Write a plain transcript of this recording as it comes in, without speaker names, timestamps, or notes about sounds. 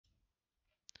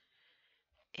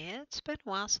It's been a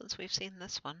while since we've seen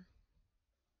this one.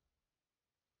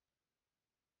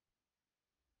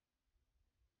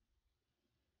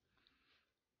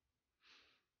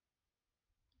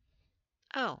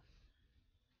 Oh.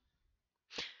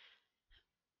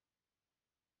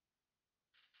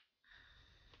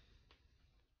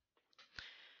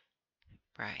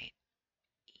 Right.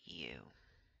 You.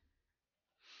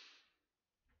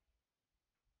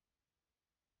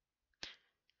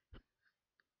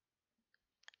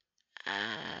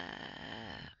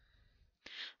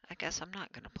 I guess I'm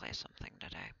not going to play something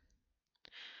today.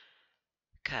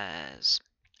 'Cause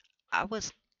I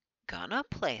was gonna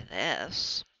play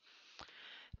this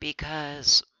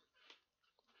because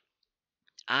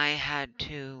I had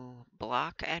to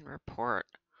block and report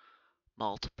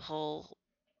multiple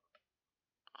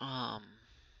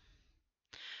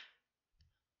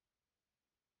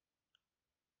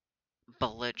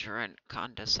belligerent,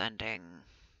 condescending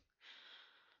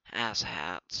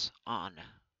asshats on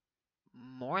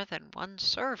more than one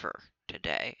server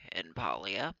today in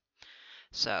Palia.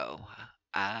 So,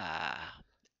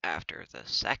 after the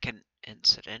second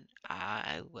incident,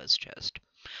 I was just,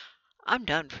 I'm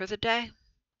done for the day.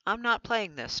 I'm not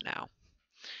playing this now.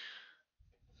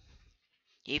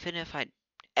 Even if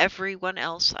everyone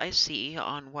else I see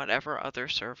on whatever other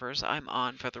servers I'm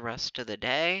on for the rest of the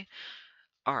day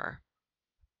are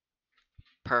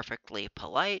perfectly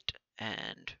polite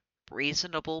and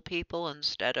reasonable people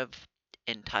instead of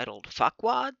entitled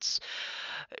fuckwads.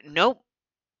 Nope.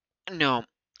 No.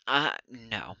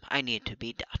 No. I need to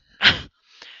be done.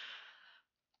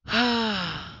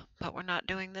 But we're not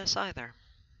doing this either.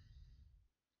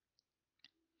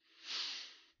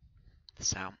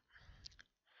 So,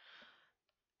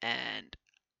 and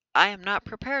I am not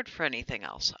prepared for anything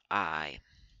else.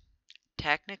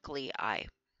 Technically, I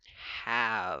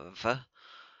have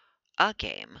a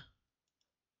game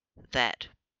that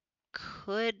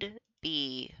could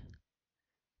be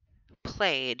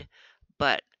played,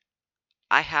 but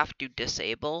I have to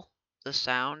disable the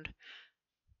sound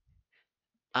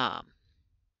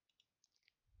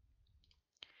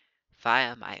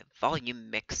via my volume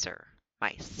mixer,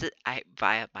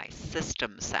 via my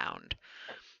system sound,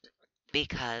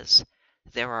 because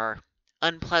there are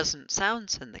unpleasant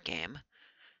sounds in the game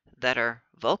that are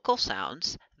vocal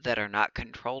sounds that are not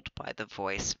controlled by the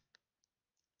voice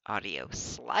audio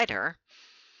slider.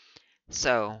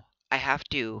 So I have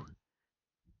to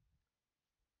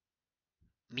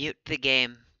mute the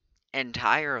game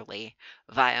entirely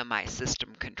via my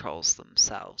system controls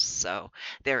themselves. So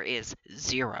there is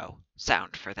zero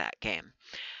sound for that game.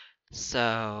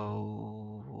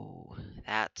 So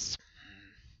that's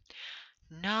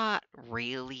not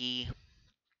really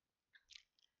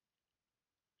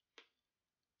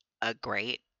a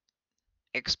great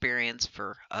experience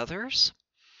for others,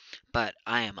 but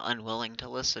I am unwilling to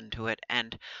listen to it.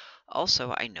 And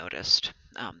also, I noticed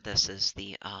this is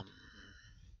the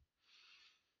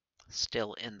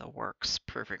still in the works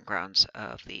proving grounds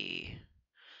of the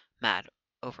Mad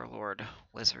Overlord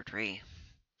Wizardry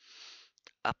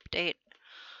update.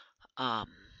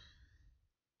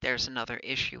 There's another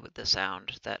issue with the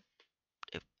sound that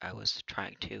I was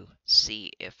trying to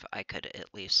see if I could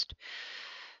at least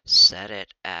set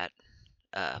it at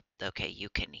okay, you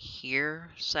can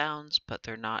hear sounds, but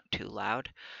they're not too loud.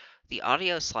 The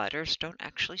audio sliders don't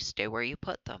actually stay where you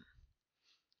put them.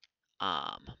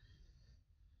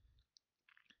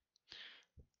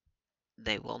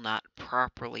 They will not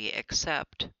properly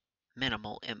accept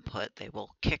minimal input. They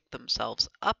will kick themselves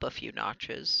up a few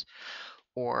notches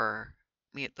or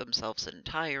mute themselves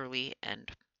entirely, and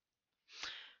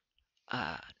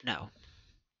no,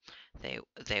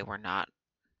 they were not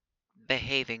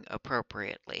behaving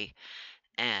appropriately.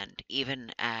 And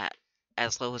even at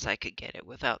as low as I could get it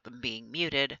without them being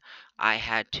muted, I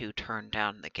had to turn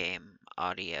down the game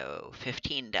audio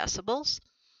 15 decibels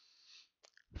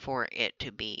for it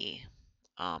to be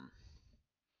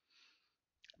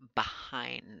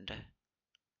behind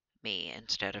me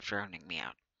instead of drowning me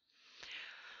out.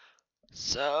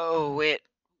 So it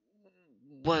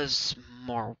was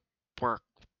more work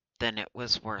than it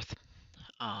was worth.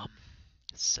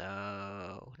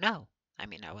 So no, I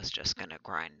mean, I was just gonna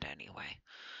grind anyway.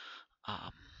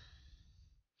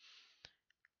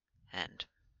 And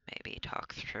maybe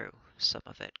talk through some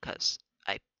of it, because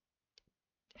I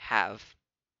have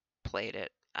played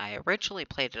it. I originally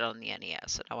played it on the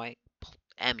NES, and now I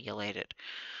emulate it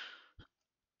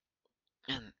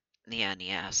in the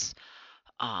NES.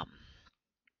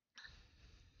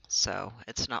 So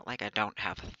it's not like I don't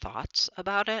have thoughts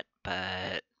about it,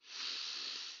 but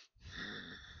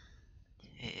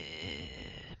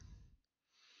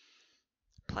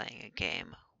playing a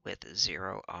game with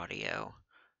zero audio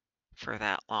for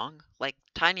that long. Like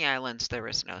Tiny Islands, there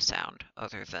is no sound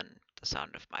other than the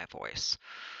sound of my voice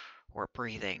or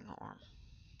breathing,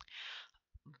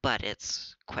 but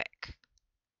it's quick.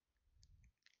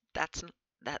 That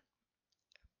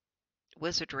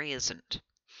Wizardry isn't.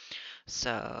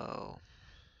 So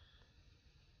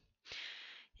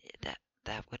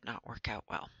that would not work out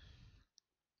well.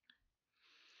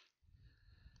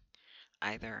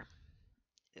 Either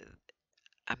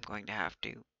I'm going to have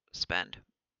to spend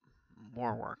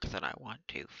more work than I want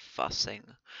to fussing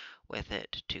with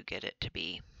it to get it to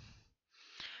be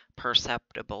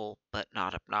perceptible but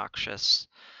not obnoxious,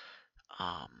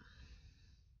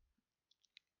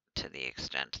 to the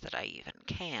extent that I even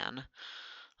can,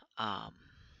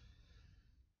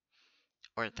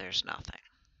 or there's nothing.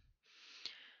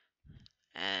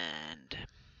 And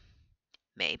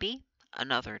maybe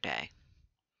another day.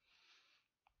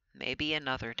 Maybe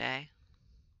another day.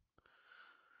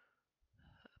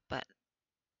 But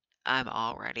I'm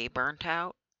already burnt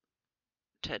out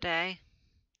today.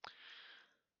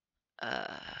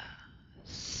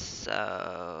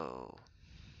 So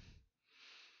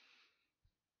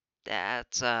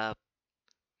that's a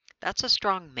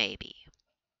strong maybe.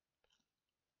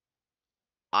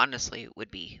 Honestly, it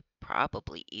would be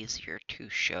probably easier to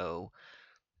show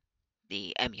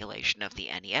the emulation of the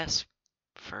NES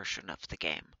version of the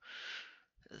game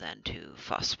than to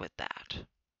fuss with that.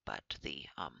 But the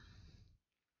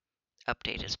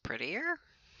update is prettier,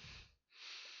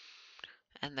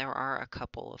 and there are a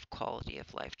couple of quality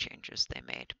of life changes they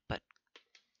made, but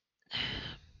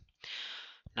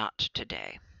not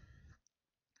today.